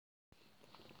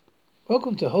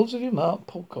Welcome to Holes of Your Mark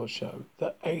podcast show,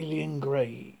 The Alien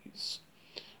Greys.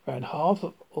 Around half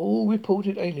of all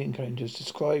reported alien encounters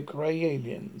describe grey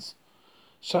aliens.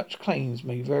 Such claims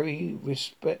may vary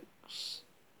respects,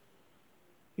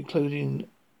 including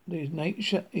the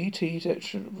nature, ETs,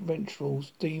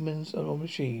 extraterrestrials, demons, or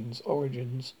machines,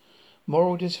 origins,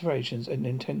 moral dispositions, and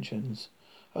intentions.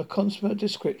 A consummate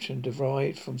description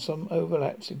derived from some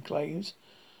overlaps in claims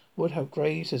would have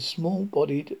greys as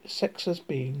small-bodied, sexless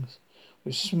beings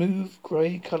with smooth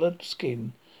grey-coloured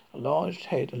skin, a large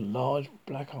head and large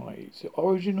black eyes. The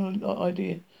original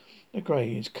idea of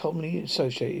grey is commonly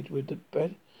associated with the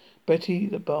Betty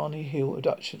the Barney Hill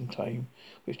abduction claim,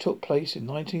 which took place in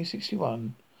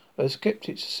 1961. Though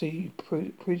skeptics see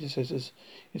predecessors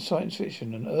in science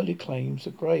fiction and early claims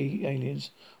of grey aliens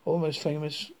almost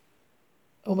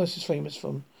as famous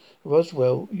from the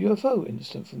Roswell UFO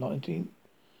incident from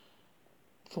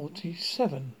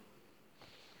 1947.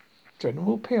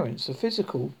 General appearance. The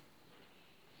physical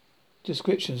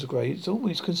descriptions of greys is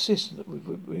always consistent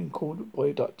with being called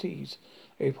by abductees.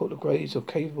 They report the greys are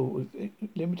capable of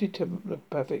limited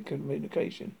telepathic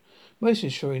communication, most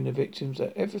ensuring the victims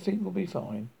that everything will be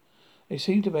fine. They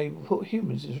seem to be able to put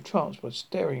humans into a trance by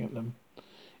staring at them.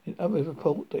 In other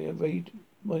report, they read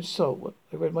my soul,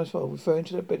 referring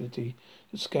to the ability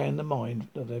to scan the mind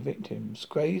of their victims.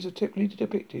 Greys are typically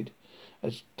depicted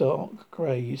as dark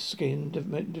grey skinned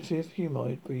diminutive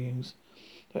humanoid beings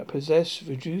that possess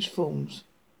reduced forms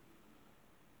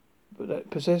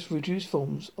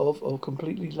of or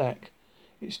completely lack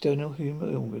external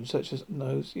human organs such as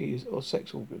nose, ears or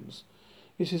sex organs.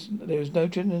 There is no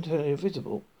genitalia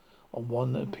visible on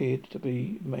one that appeared to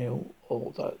be male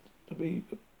or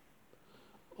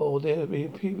there be a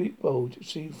pubic bulge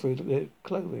seen through their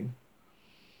clothing.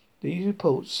 These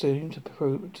reports seem to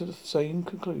prove to the same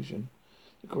conclusion.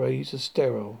 The greys are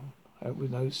sterile and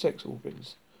with no sex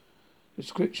organs.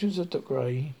 Descriptions of the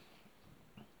grey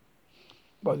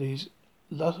by these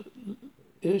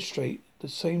illustrate the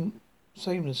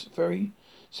sameness, very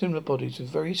similar bodies with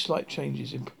very slight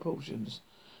changes in proportions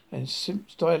and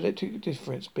dialectic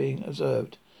difference being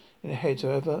observed in the heads.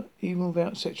 However, even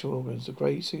without sexual organs, the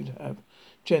greys seem to have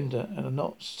gender and are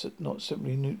not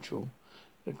simply neutral.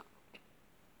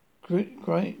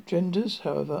 Genders,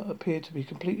 however, appear to be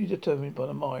completely determined by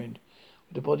the mind,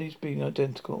 with the bodies being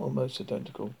identical or almost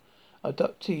identical.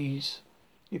 Abductees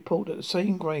report that the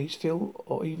same greys feel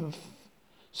or even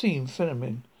seem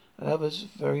feminine, and others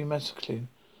very masculine.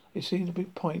 They seem to be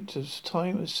point to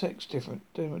time of sex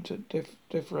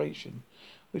differentiation,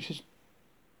 which is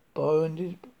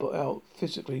bonded out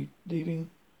physically, leaving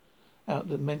out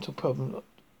the mental problem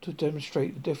to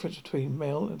demonstrate the difference between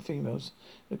male and females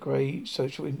in the grey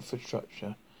social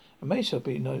infrastructure. It may also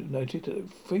be noted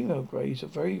that female greys are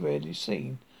very rarely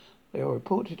seen. They are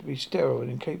reported to be sterile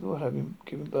and incapable of having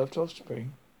given birth to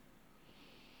offspring.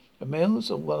 The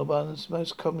males are one of the ones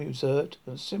most commonly observed,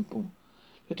 and a simple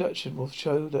deduction will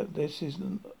show that this is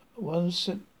one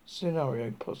scenario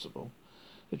possible.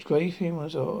 The grey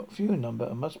females are few in number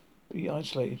and must be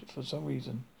isolated for some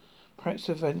reason. Perhaps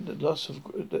to prevent the loss of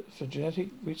for genetic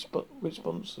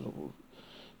responsibles.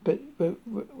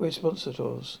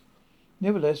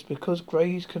 Nevertheless, because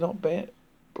greys cannot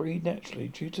breed naturally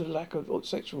due to the lack of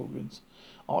sexual organs,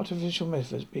 artificial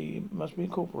methods must be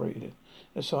incorporated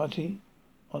in society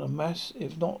on a mass,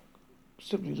 if not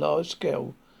simply large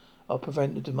scale, or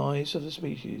prevent the demise of the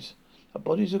species. The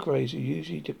bodies of greys are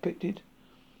usually depicted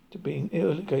to being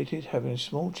elongated, having a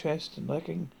small chest and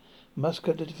lacking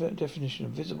muscular definition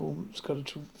of visible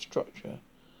skeletal structure.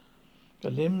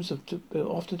 The limbs are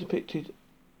often depicted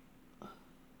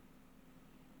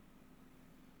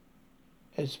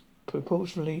as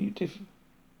proportionally different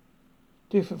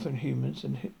from humans,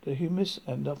 and the humerus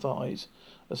and the thighs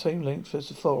are the same length as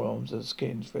the forearms and the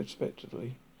skins,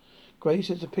 respectively. Greys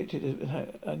are depicted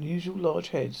as unusual large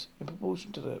heads in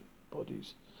proportion to their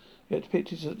bodies. They are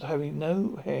depicted as having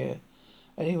no hair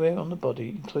anywhere on the body,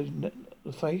 including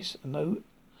the face, and no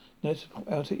notable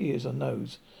outer ears or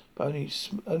nose, but only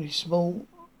small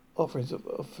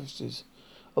offices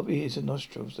of ears and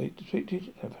nostrils. They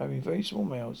depicted as having very small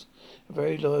mouths and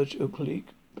very large oblique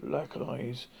black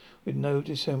eyes with no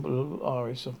discernible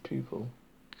iris of pupil.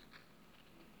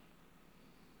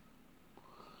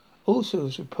 Also,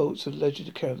 as reports of alleged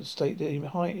accounts state that their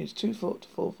height is 2 foot to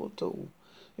 4 foot tall.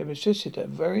 It was suggested that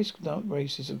various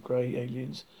races of grey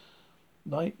aliens,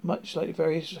 much like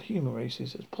various human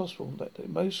races, it's possible that the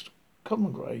most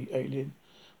common grey alien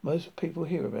most people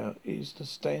hear about is the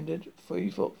standard 3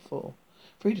 to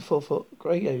 4 foot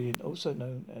grey alien, also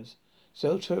known as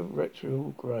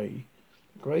Celto-Rectorial grey.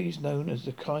 The grey is known as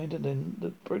the kinder than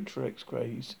the Britrix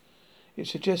greys. It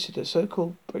suggested that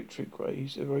so-called Breakthrough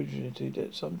Greys originated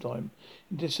at some time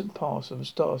in distant past of a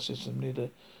star system near the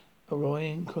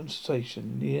Orion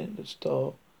constellation near the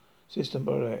star system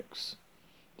Boreax.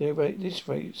 This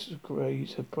race of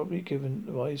greys have probably given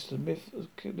rise to the myth of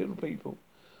little people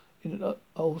in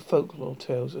old folklore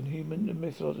tales and human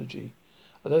mythology.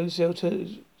 Although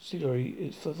Zelta Ciliary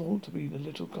is thought to be a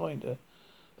little kinder,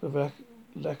 for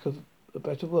lack of a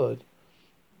better word,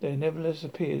 they nevertheless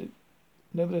appear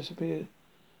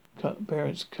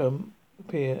parents came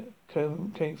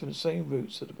from the same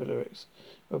roots as the Balearics,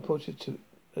 reported to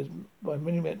as by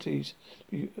many Metis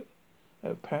to be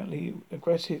apparently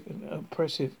aggressive and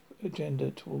oppressive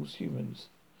agenda towards humans.